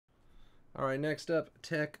All right, next up,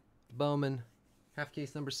 Tech Bowman. Half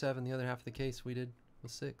case number 7. The other half of the case we did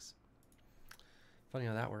was 6. Funny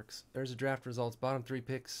how that works. There's the draft results. Bottom 3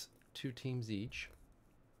 picks, 2 teams each.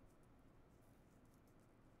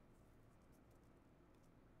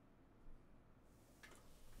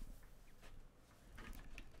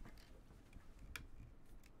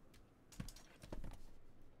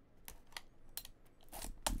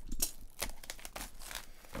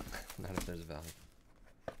 Not if there's a value.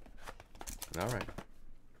 All right.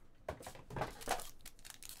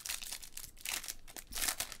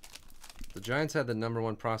 If the Giants had the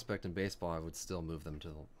 #1 prospect in baseball, I would still move them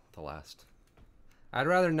to the last. I'd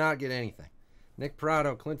rather not get anything. Nick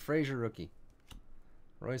Prado, Clint Frazier rookie.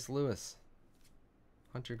 Royce Lewis.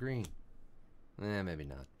 Hunter Green. Maybe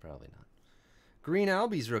not. Probably not. Green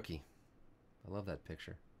Albies rookie. I love that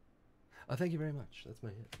picture. Oh, thank you very much. That's my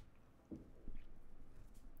hit.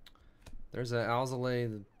 There's a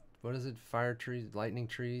Alzolay, what is it? Fire trees, lightning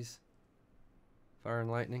trees. Fire and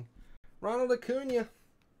lightning. Ronald Acuna.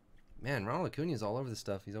 Man, Ronald Acuna's all over the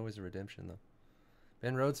stuff. He's always a redemption, though.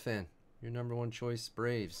 Ben Rhodes fan. Your #1 choice,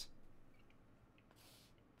 Braves.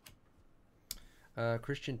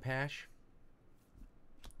 Christian Pash.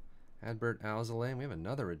 Adbert Alzolay. We have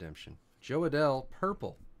another redemption. Joe Adell,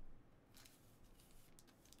 purple.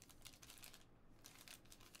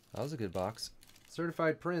 That was a good box.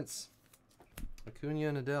 Certified Prince. Acuna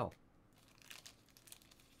and Adell.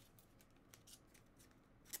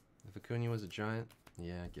 If Acuna was a Giant,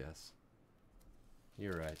 yeah, I guess.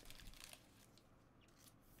 You're right.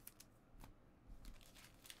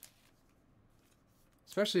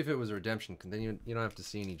 Especially if it was a redemption, because then you don't have to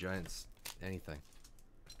see any Giants, anything.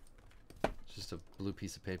 It's just a blue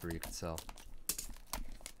piece of paper you could sell.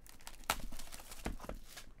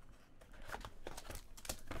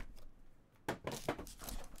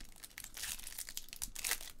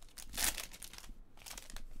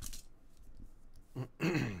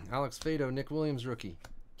 Alex Fado, Nick Williams rookie.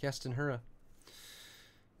 Keston Hura.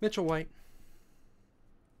 Mitchell White.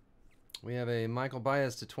 We have a Michael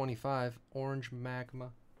Baez /25. Orange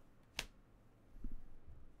Magma.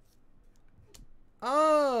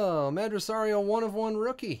 Oh, Med Rosario 1/1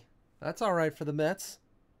 rookie. That's all right for the Mets.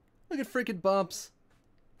 Look at freaking bumps.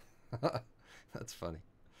 That's funny.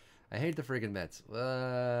 I hate the freaking Mets.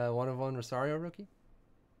 1/1 Rosario rookie.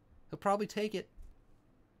 He'll probably take it.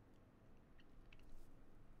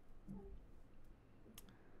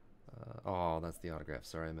 Oh, that's the autograph.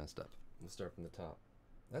 Sorry, I messed up. Let's start from the top.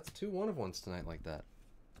 That's 2 1/1s tonight like that.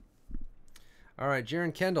 All right,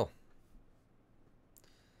 Jaron Kendall.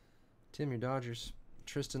 Tim, your Dodgers.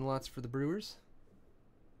 Tristan Lutz for the Brewers.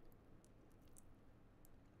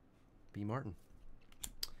 B. Martin.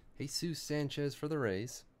 Jesus Sanchez for the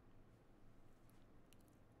Rays.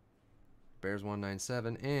 Bears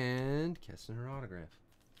 197 and Keston her autograph.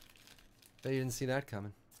 Bet you didn't see that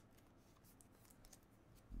coming.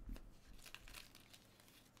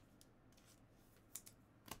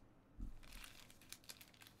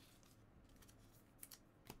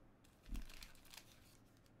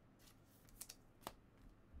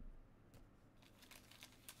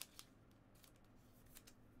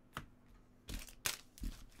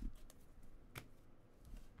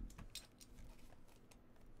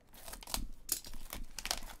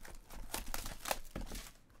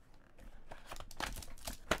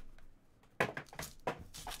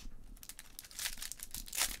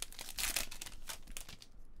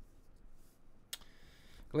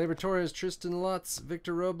 Gleyber Torres, Tristan Lutz,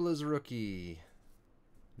 Victor Robles rookie.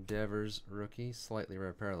 Devers rookie, slightly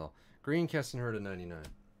rare parallel. Green Keston Hurd /99.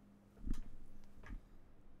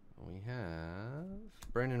 We have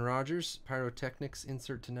Brandon Rogers, Pyrotechnics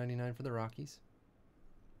insert /99 for the Rockies.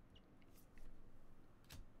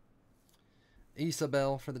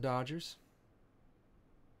 Isabel for the Dodgers.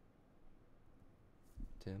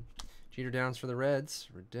 Tim. Jeter Downs for the Reds.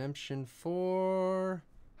 Redemption for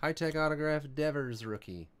high-tech autograph Devers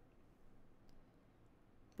rookie.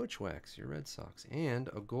 Butchwax, your Red Sox. And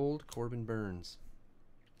a gold Corbin Burns.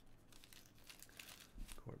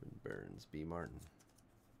 Corbin Burns, B. Martin.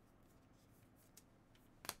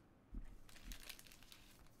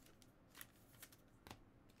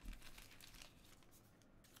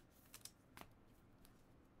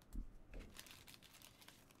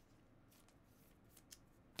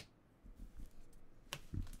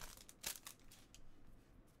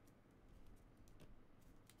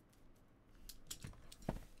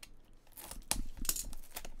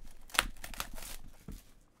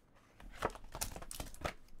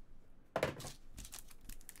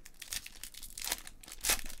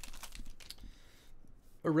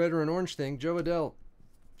 A red or an orange thing. Joe Adell,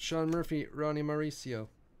 Sean Murphy, Ronnie Mauricio.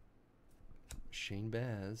 Shane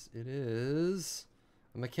Baz. It is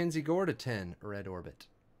a Mackenzie Gore to 10, red orbit.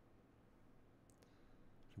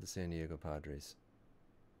 For the San Diego Padres.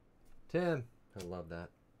 Tim. I love that.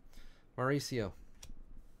 Mauricio.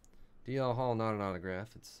 DL Hall, not an autograph.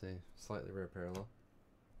 It's a slightly rare parallel.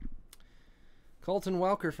 Colton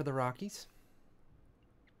Welker for the Rockies.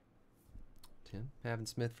 Tim. Pavin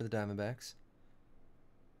Smith for the Diamondbacks.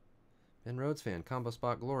 Ben Rhodes fan. Combo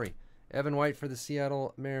Spot Glory. Evan White for the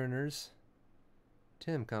Seattle Mariners.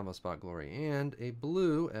 Tim. Combo Spot Glory. And a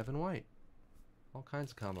blue Evan White. All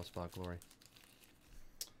kinds of Combo Spot Glory.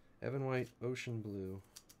 Evan White, Ocean Blue.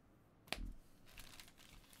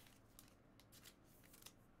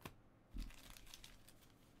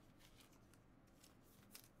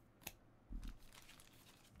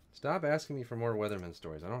 Stop asking me for more Weatherman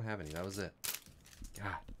stories. I don't have any. That was it.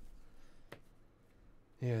 God.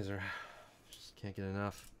 You guys are... just can't get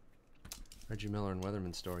enough. Reggie Miller and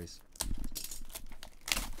Weatherman stories.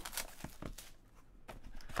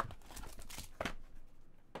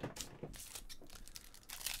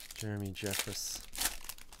 Jeremy Jeffress.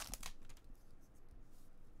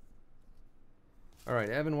 All right,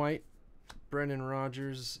 Evan White, Brendan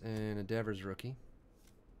Rodgers, and a Devers rookie.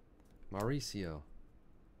 Mauricio.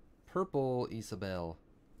 Purple Isabel.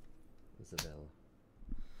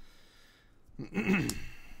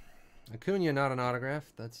 Acuna, not an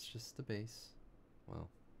autograph. That's just the base. Well,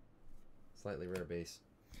 slightly rare base.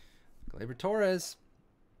 Gleyber Torres.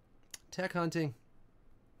 Tech hunting.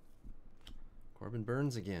 Corbin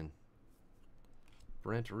Burns again.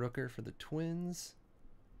 Brent Rooker for the Twins.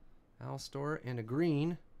 Al Store and a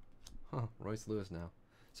green. Huh, Royce Lewis now.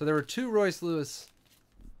 So there were 2 Royce Lewis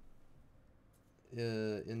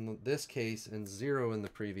in this case and 0 in the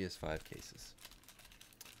previous 5 cases.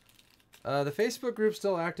 The Facebook group's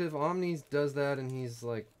still active. Omni does that, and he's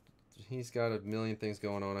got a million things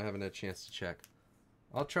going on. I haven't had a chance to check.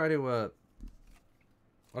 I'll try to go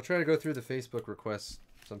through the Facebook requests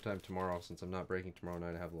sometime tomorrow, since I'm not breaking tomorrow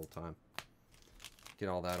night. I have a little time. Get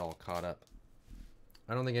all that all caught up.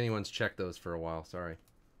 I don't think anyone's checked those for a while. Sorry.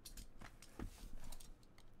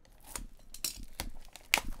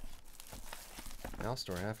 Al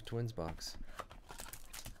Store, half a Twins box.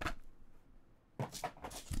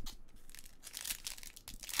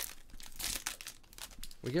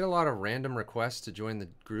 We get a lot of random requests to join the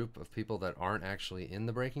group of people that aren't actually in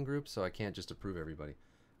the breaking group, so I can't just approve everybody.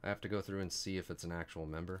 I have to go through and see if it's an actual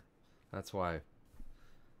member. That's why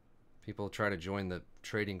people try to join the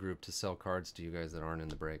trading group to sell cards to you guys that aren't in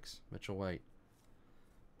the breaks. Mitchell White.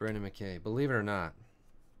 Brandon McKay. Believe it or not.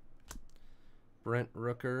 Brent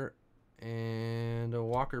Rooker and a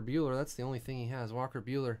Walker Buehler. That's the only thing he has. Walker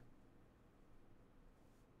Buehler.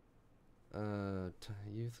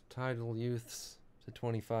 Title Youths to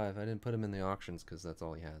 25. I didn't put him in the auctions because that's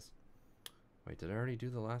all he has. Wait, did I already do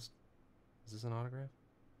the last? Is this an autograph?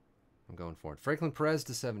 I'm going for it. Franklin Perez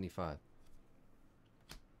to 75.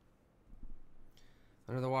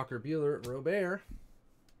 Under the Walker Buehler, Robert.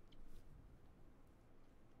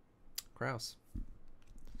 Kraus.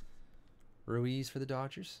 Ruiz for the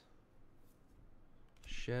Dodgers.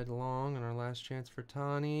 Shed Long, and our last chance for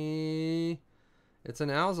Tani. It's an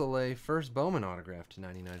Alzolay first Bowman autograph to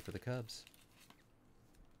 99 for the Cubs.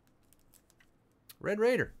 Red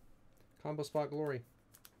Raider. Combo Spot Glory.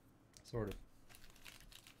 Sort of.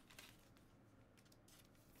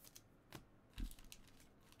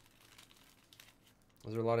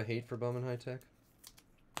 Was there a lot of hate for Bowman High Tech?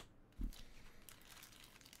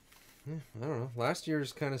 Yeah, I don't know. Last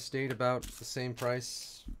year's kind of stayed about the same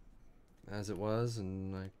price as it was,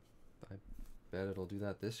 and I bet it'll do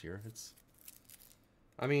that this year.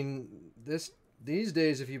 I mean, these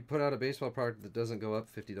days, if you put out a baseball product that doesn't go up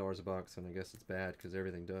 $50 a box, then I guess it's bad because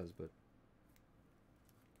everything does. But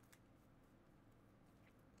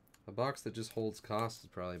a box that just holds costs is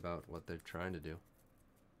probably about what they're trying to do.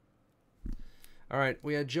 All right,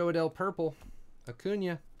 we had Joe Adell purple,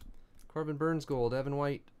 Acuna, Corbin Burns gold, Evan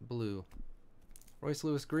White blue, Royce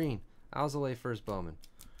Lewis green, Alzolay first Bowman,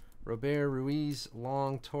 Robert, Ruiz,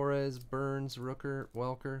 Long, Torres, Burns, Rooker,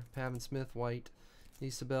 Welker, Pavin Smith white,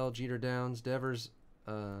 Isabel, Jeter Downs, Devers,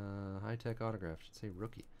 high-tech autograph, should say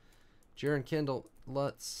rookie, Jaron Kendall,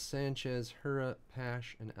 Lutz, Sanchez, Hura,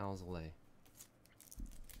 Pash, and Alzolay.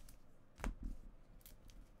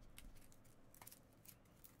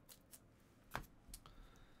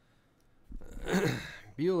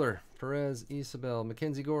 Buehler, Perez, Isabel,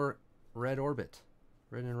 Mackenzie Gore, red orbit,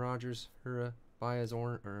 Brendan Rodgers, Hura, Baez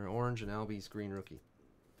orange, and Albies green rookie.